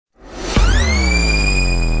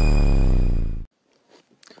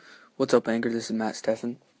What's up, Anchor? This is Matt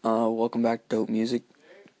Steffen. Welcome back to Dope Music.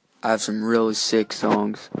 I have some really sick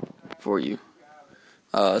songs for you.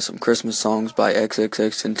 Some Christmas songs by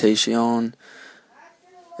XXXTentacion,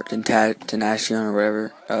 or Tenacion, or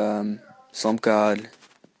whatever. Slump God,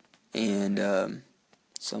 and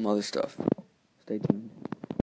some other stuff. Stay tuned.